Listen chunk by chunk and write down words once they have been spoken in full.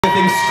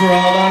Thing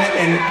scrawled on it,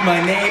 and my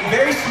name,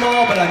 very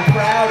small, but I'm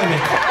proud of it.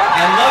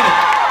 I love it.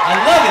 I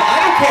love it. I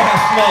don't care how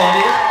small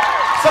it is.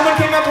 Someone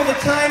came up with a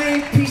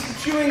tiny piece of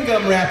chewing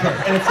gum wrapper,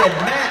 and it said,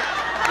 Matt.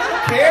 I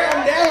don't care.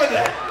 I'm down with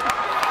that.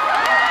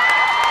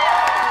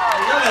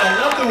 I love it. I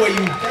love the way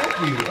you, thank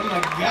you. Oh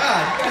my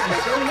God, you guys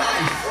are so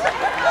nice.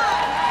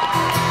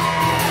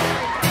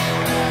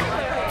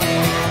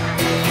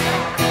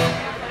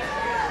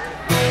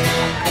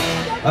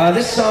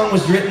 This song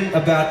was written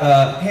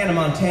about Hannah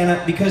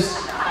Montana because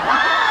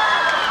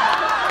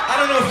I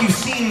don't know if you've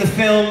seen the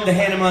film, the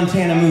Hannah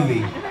Montana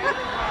movie.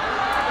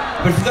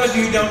 But for those of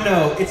you who don't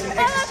know, it's an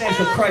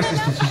existential crisis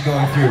that she's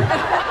going through.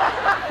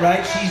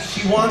 Right?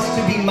 She wants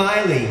to be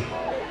Miley,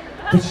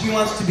 but she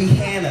wants to be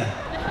Hannah.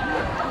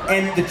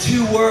 And the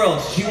two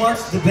worlds, she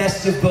wants the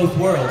best of both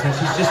worlds, and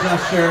she's just not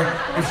sure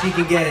if she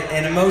can get it.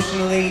 And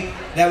emotionally,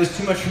 that was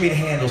too much for me to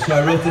handle, so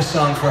I wrote this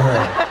song for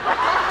her.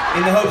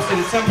 In the hopes that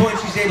at some point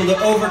she's able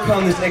to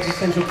overcome this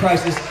existential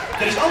crisis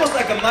that is almost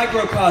like a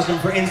microcosm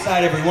for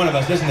inside every one of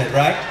us, isn't it,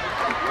 right?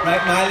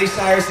 Right? Miley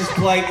Cyrus's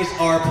plight is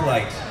our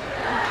plight.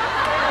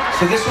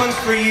 So this one's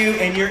for you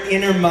and your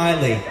inner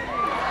Miley.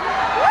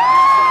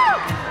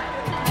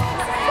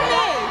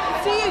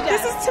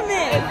 This is to me.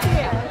 This is to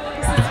me.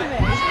 This is to me.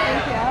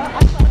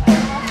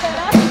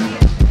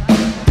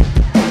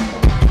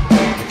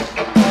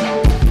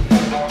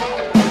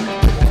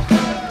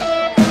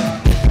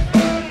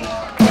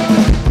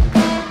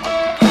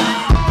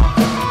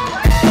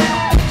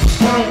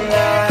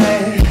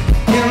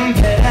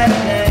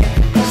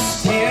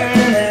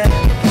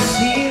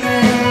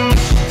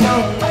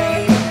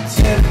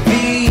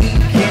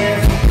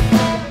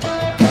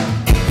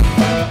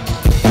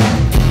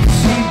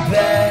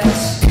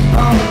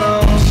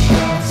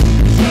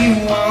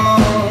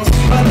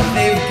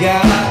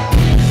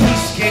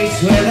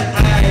 Thank you.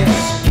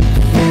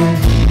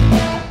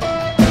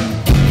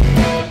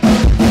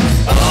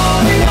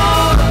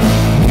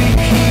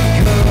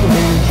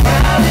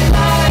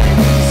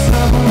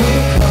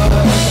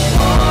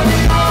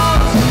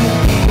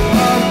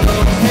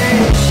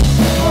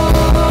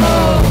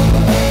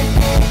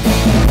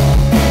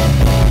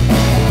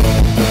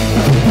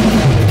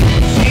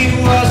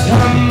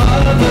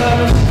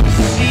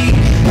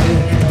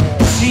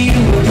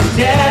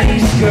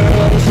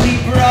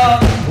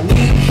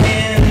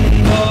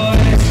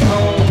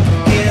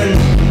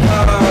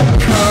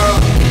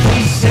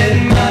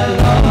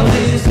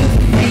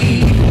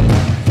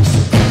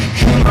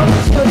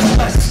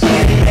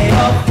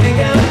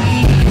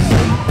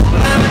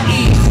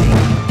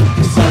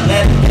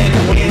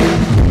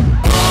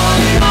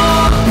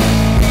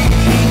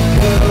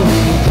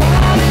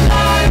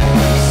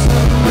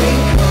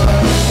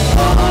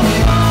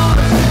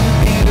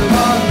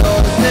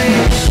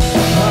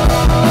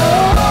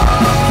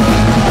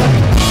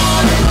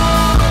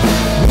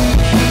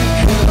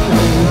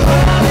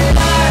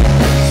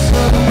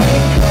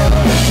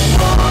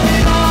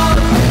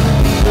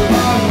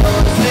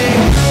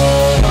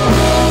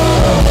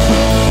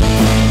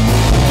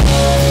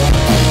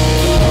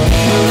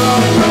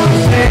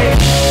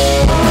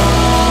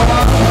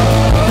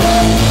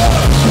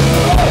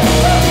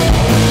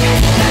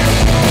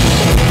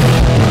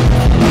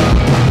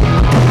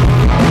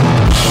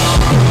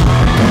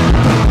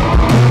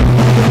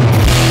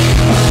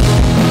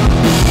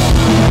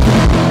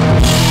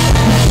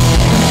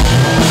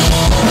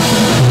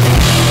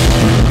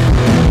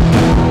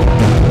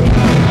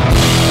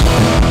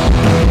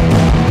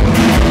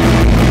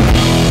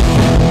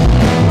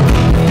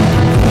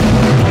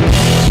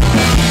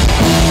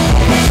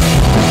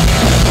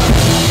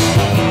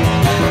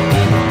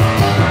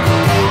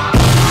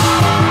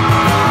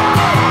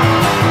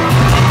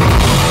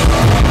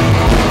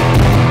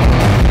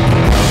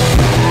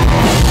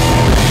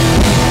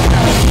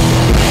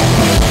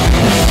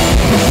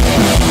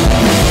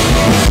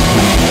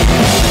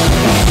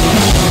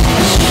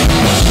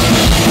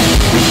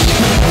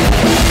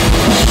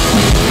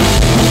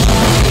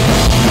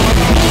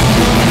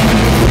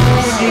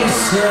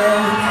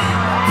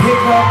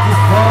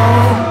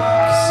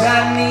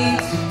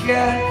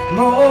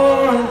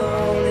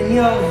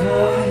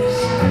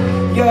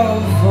 Your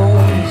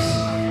voice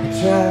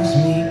drives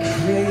me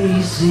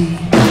crazy.